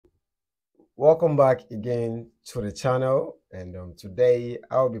Welcome back again to the channel, and today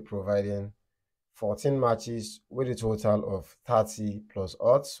I'll be providing 14 matches with a total of 30 plus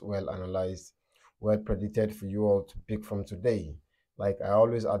odds, well analyzed, well predicted for you all to pick from today. Like I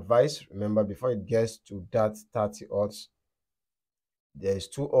always advise, remember before it gets to that 30 odds, there's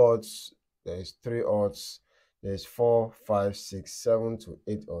 2 odds, there's 3 odds, there's 4, 5, 6, 7 to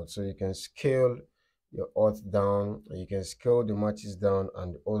 8 odds. So you can scale your odds down, and you can scale the matches down,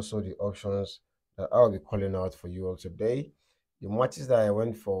 and also the options that I'll be calling out for you all today. The matches that I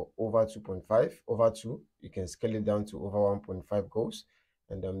went for over 2.5, over 2, you can scale it down to over 1.5 goals.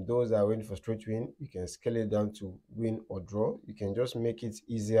 And those that went for straight win, you can scale it down to win or draw. You can just make it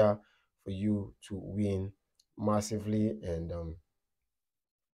easier for you to win massively. And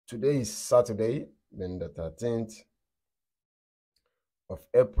today is Saturday, then the 13th of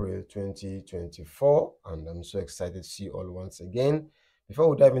April 2024, and I'm so excited to see you all once again. Before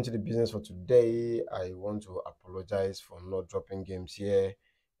we dive into the business for today, I want to apologize for not dropping games here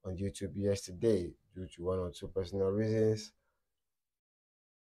on YouTube yesterday due to 1 or 2 personal reasons.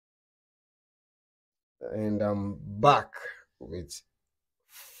 And I'm back with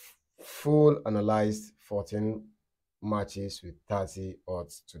full analyzed 14 matches with 30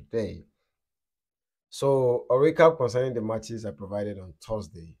 odds today. So a recap concerning the matches I provided on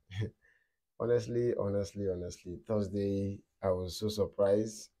Thursday. honestly, Thursday I was so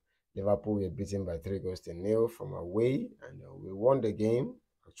surprised. Liverpool were beaten by 3-0 from away, and we won the game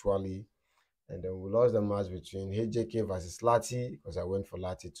actually. And then we lost the match between HJK versus Lati because I went for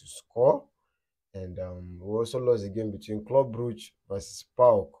Lati to score. And we also lost the game between Club Brugge versus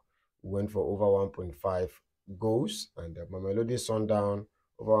PAOK. We went for over 1.5 goals, and Mamelodi Sundown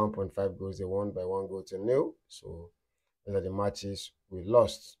over 1.5 goals. They won by 1-0. So those are the matches we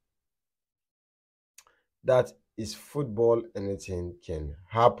lost. That is football. Anything can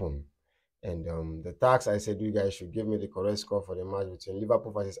happen. And the tax, I said you guys should give me the correct score for the match between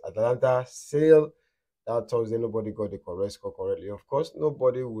Liverpool versus Atalanta. Still, that Thursday, nobody got the correct score correctly. Of course,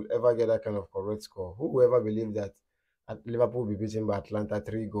 nobody will ever get that kind of correct score. Who will ever believe that Liverpool will be beaten by Atlanta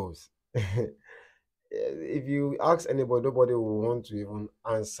 3 goals? If you ask anybody, nobody will want to even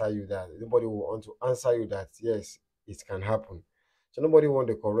answer you that. Nobody will want to answer you that, yes, it can happen. So nobody want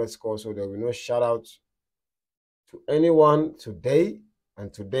the correct score, so there will be no shout out to anyone today.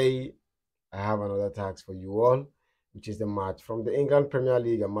 And today, I have another task for you all, which is the match from the England Premier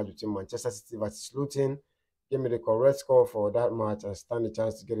League, a match between Manchester City versus Luton. Give me the correct score for that match and stand a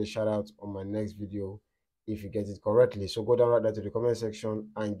chance to get a shout out on my next video if you get it correctly. So go down right there to the comment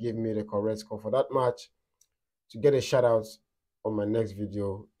section and give me the correct score for that match to get a shout out on my next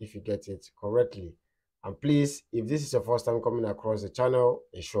video if you get it correctly. And please, if this is your first time coming across the channel,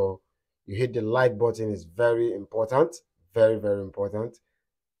 ensure you hit the like button. It's very important, very important.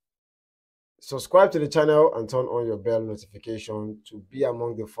 Subscribe to the channel and turn on your bell notification to be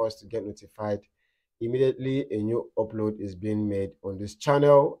among the first to get notified immediately a new upload is being made on this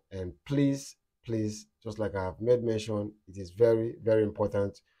channel. And please, just like I have made mention, it is very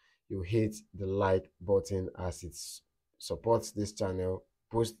important you hit the like button as it supports this channel,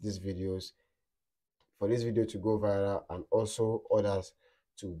 post these videos for this video to go viral, and also others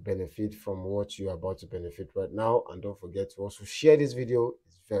to benefit from what you're about to benefit right now. And don't forget to also share this video.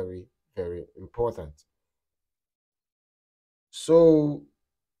 It's very important. So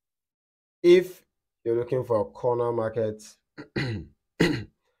if you're looking for a corner market,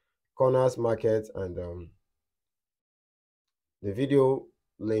 corners market, and the video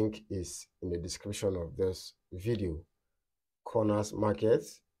link is in the description of this video. Corners market,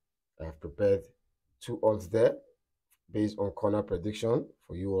 I have prepared 2 odds there based on corner prediction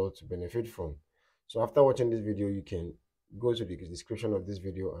for you all to benefit from. So after watching this video, you can go to the description of this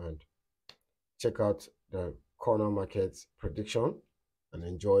video and check out the corner market prediction and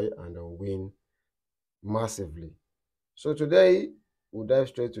enjoy and win massively. So today we'll dive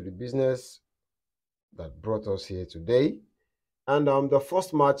straight to the business that brought us here today. And the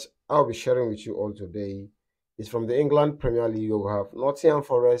first match I'll be sharing with you all today is from the England Premier League. We have Nottingham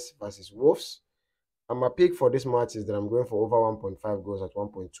Forest versus Wolves. And my pick for this match is that I'm going for over 1.5 goals at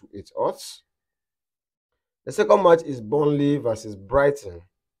 1.28 odds. The second match is Burnley versus Brighton.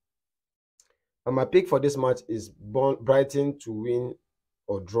 And my pick for this match is Brighton to win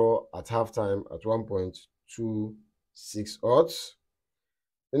or draw at halftime at 1.26 odds.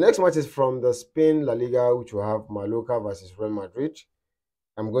 The next match is from the Spain La Liga, which will have Mallorca versus Real Madrid.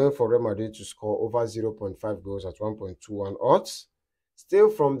 I'm going for Real Madrid to score over 0.5 goals at 1.21 odds. Still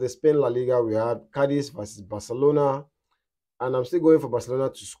from the Spain La Liga, we have Cadiz versus Barcelona. And I'm still going for Barcelona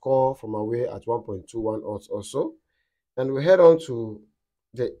to score from away at 1.21 odds also. And we head on to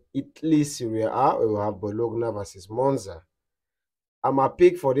the Italy Serie A, we will have Bologna versus Monza. And my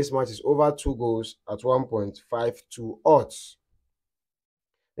pick for this match is over 2 goals at 1.52 odds.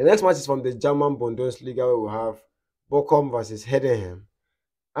 The next match is from the German Bundesliga, where we have Bochum versus Heidenheim.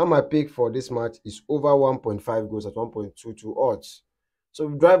 And my pick for this match is over 1.5 goals at 1.22 odds. So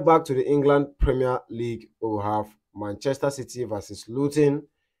we drive back to the England Premier League, where we have Manchester City versus Luton.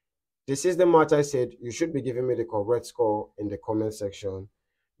 This is the match I said you should be giving me the correct score in the comment section.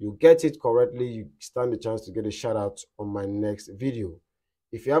 You get it correctly, you stand the chance to get a shout out on my next video.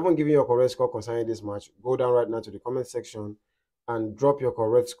 If you haven't given your correct score concerning this match, go down right now to the comment section and drop your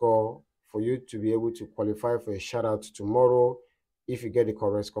correct score for you to be able to qualify for a shout out tomorrow if you get the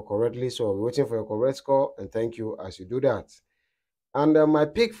correct score correctly. So I'll be waiting for your correct score, and thank you as you do that. And my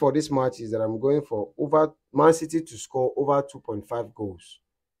pick for this match is that I'm going for over Man City to score over 2.5 goals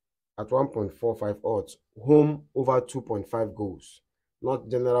at 1.45 odds. Home over 2.5 goals. Not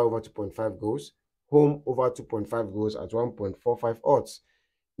general over 2.5 goals. Home over 2.5 goals at 1.45 odds.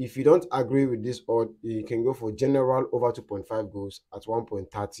 If you don't agree with this odd, you can go for general over 2.5 goals at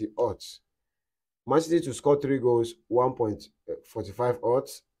 1.30 odds. Man City to score 3 goals, 1.45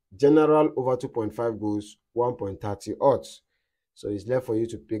 odds. General over 2.5 goals, 1.30 odds. So it's left for you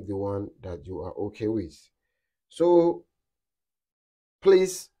to pick the one that you are okay with. So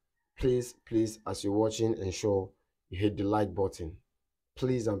please, as you're watching, ensure you hit the like button.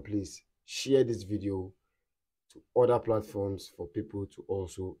 Please and please share this video to other platforms for people to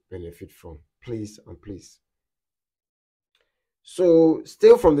also benefit from. Please and please. So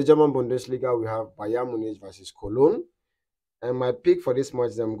still from the German Bundesliga, we have Bayern Munich versus Cologne. And my pick for this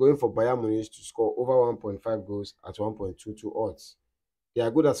match is I'm going for Bayern Munich to score over 1.5 goals at 1.22 odds. They are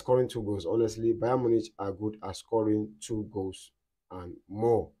good at scoring 2 goals. Honestly, Bayern Munich are good at scoring 2 goals and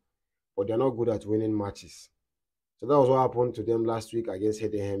more, but they're not good at winning matches. So that was what happened to them last week against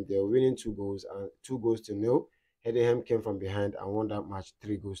Heidenheim. They were winning 2 goals and 2 goals to nil. Heidenheim came from behind and won that match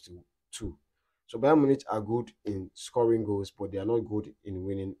 3 goals to 2. So Bayern Munich are good in scoring goals, but they are not good in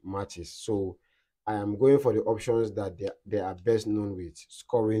winning matches. So I am going for the options that they are best known with,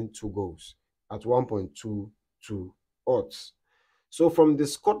 scoring 2 goals at 1.22 odds. So from the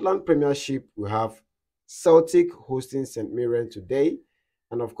Scotland Premiership, we have Celtic hosting St Mirren today.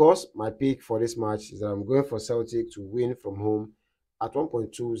 And of course, my pick for this match is that I'm going for Celtic to win from home at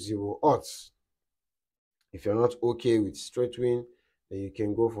 1.20 odds. If you're not okay with straight win, then you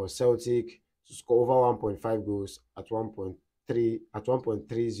can go for Celtic to score over 1.5 goals at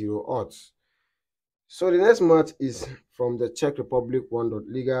 1.30 odds. So the next match is from the Czech Republic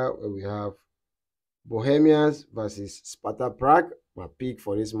 1.Liga, where we have Bohemians versus Sparta Prague. My pick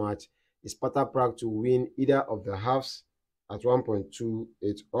for this match is Sparta Prague to win either of the halves at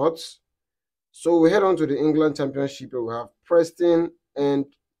 1.28 odds. So we head on to the England Championship, where we have Preston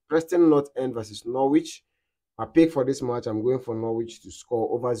North End versus Norwich. My pick for this match, I'm going for Norwich to score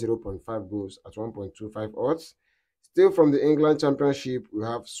over 0.5 goals at 1.25 odds. Still from the England Championship, we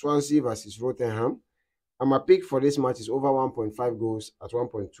have Swansea versus Rotherham. And my pick for this match is over 1.5 goals at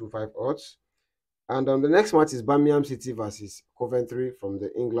 1.25 odds. And the next match is Birmingham City versus Coventry from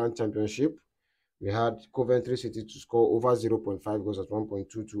the England Championship. We had Coventry City to score over 0.5 goals at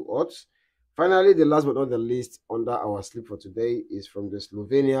 1.22 odds. Finally, the last but not the least under our slip for today is from the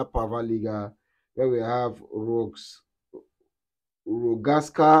Slovenia Prva Liga, where we have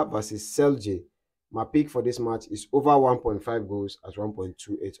Rogaška versus Celje. My pick for this match is over 1.5 goals at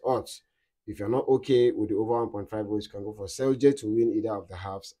 1.28 odds. If you're not okay with the over 1.5 goals, you can go for Celje to win either of the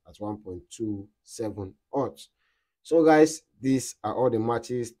halves at 1.27 odds. So guys, these are all the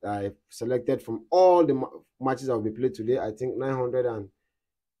matches that I've selected from all the matches that will be played today. I think 900 and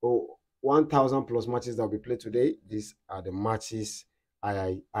 1,000 plus matches that will be played today. These are the matches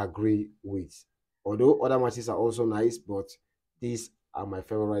I agree with. Although other matches are also nice, but these are my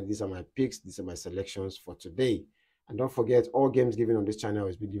favorite. These are my picks. These are my selections for today. And don't forget, all games given on this channel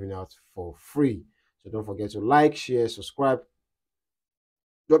is being given out for free. So don't forget to like, share, subscribe.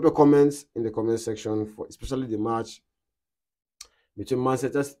 Drop your comments in the comment section for especially the match between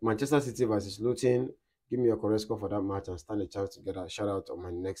Manchester City versus Luton. Give me your correct score for that match and stand a chance to get a shout out on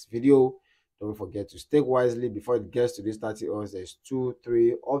my next video. Don't forget to stake wisely before it gets to these 30 odds. There's 2,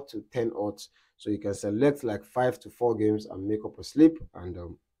 3, up to 10 odds. So you can select like 5 to 4 games and make up a slip and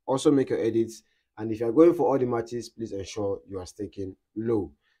also make your edits. And if you're going for all the matches, please ensure you are staking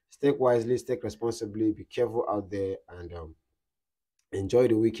low. Stake wisely, stake responsibly, be careful out there, and enjoy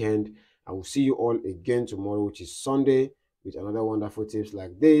the weekend. I will see you all again tomorrow, which is Sunday, with another wonderful tips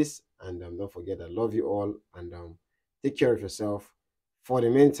like this. And don't forget, I love you all, and take care of yourself. For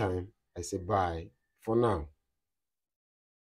the meantime, I say bye for now.